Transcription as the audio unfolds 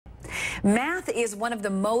Math is one of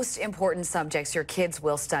the most important subjects your kids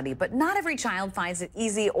will study, but not every child finds it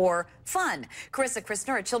easy or fun. Carissa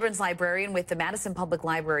Christner, a children's librarian with the Madison Public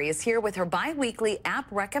Library, is here with her bi-weekly app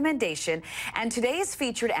recommendation. And today's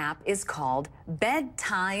featured app is called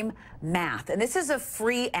Bedtime Math. And this is a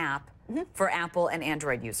free app for Apple and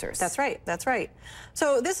Android users. That's right. That's right.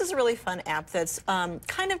 So this is a really fun app that's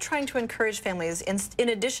kind of trying to encourage families, in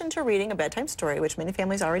addition to reading a bedtime story, which many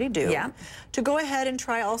families already do, to go ahead and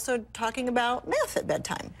try also talking about math at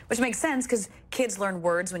bedtime. Which makes sense because kids learn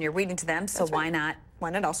words when you're reading to them, so why not? Why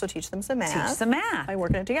not also teach them some math? Teach some math. By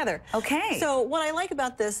working it together. Okay. So what I like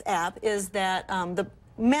about this app is that the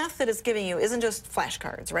math that it's giving you isn't just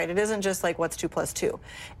flashcards, right? It isn't just like what's 2 plus 2.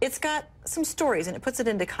 It's got some stories and it puts it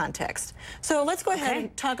into context. So let's go ahead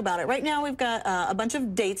and talk about it. Right now we've got a bunch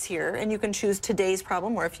of dates here, and you can choose today's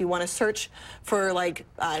problem, or if you want to search for, like,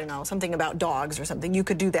 I don't know, something about dogs or something, you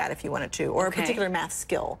could do that if you wanted to, or a particular math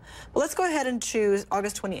skill. But let's go ahead and choose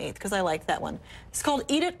August 28th because I like that one. It's called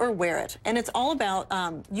Eat It or Wear It, and it's all about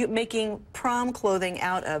you making prom clothing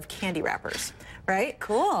out of candy wrappers. Right?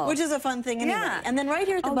 Cool. Which is a fun thing anyway. Yeah. And then right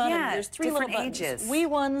here at the bottom, there's three different little buttons. ages. Wee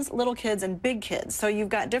ones, little kids, and big kids. So you've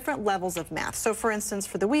got different levels of math. So for instance,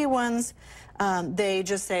 for the wee ones, they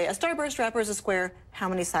just say, a starburst wrapper is a square. How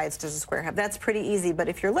many sides does a square have? That's pretty easy, but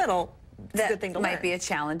if you're little, it's a good thing to learn. Might be a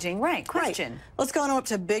challenging question. Let's go on up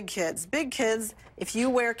to big kids. Big kids, if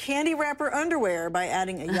you wear candy wrapper underwear by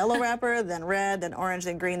adding a yellow wrapper, then red, then orange,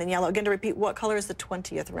 then green, then yellow. Again, to repeat, what color is the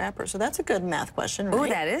 20th wrapper? So that's a good math question, right? Oh,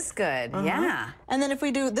 that is good. Yeah. And then if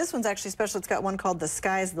we do, this one's actually special. It's got one called The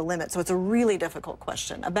Sky's the Limit. So it's a really difficult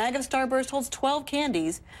question. A bag of Starburst holds 12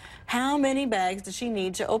 candies. How many bags does she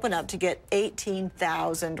need to open up to get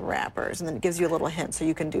 18,000 wrappers? And then it gives you a little hint, so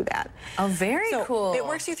you can do that. Oh, very cool. It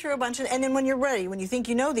works you through a bunch, and then when you're ready, when you think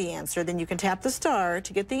you know the answer, then you can tap the star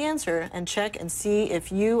to get the answer and check and see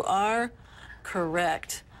if you are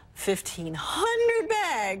correct. 1,500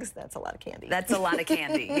 bags. That's a lot of candy. That's a lot of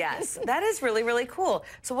candy, yes. That is really, really cool.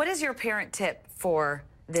 So what is your parent tip for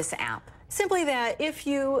this app? Simply that if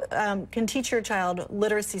you can teach your child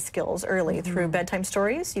literacy skills early through bedtime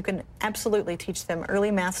stories, you can absolutely teach them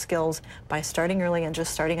early math skills by starting early and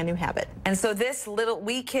just starting a new habit. And so this little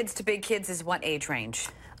wee kids to big kids is what age range?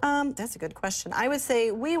 That's a good question. I would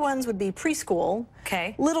say wee ones would be preschool.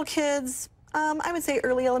 Okay. Little kids, I would say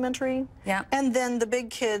early elementary. Yeah. And then the big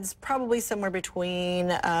kids, probably somewhere between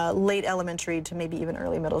late elementary to maybe even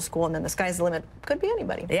early middle school. And then the sky's the limit. Could be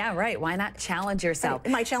anybody. Yeah, right. Why not challenge yourself?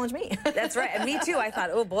 It might challenge me. That's right. And me too. I thought,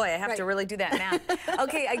 oh boy, I have to really do that math.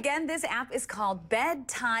 Okay, again, this app is called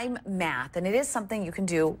Bedtime Math, and it is something you can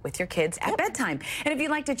do with your kids at bedtime. And if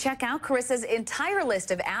you'd like to check out Carissa's entire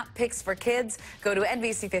list of app picks for kids, go to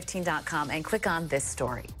NBC15.com and click on this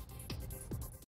story.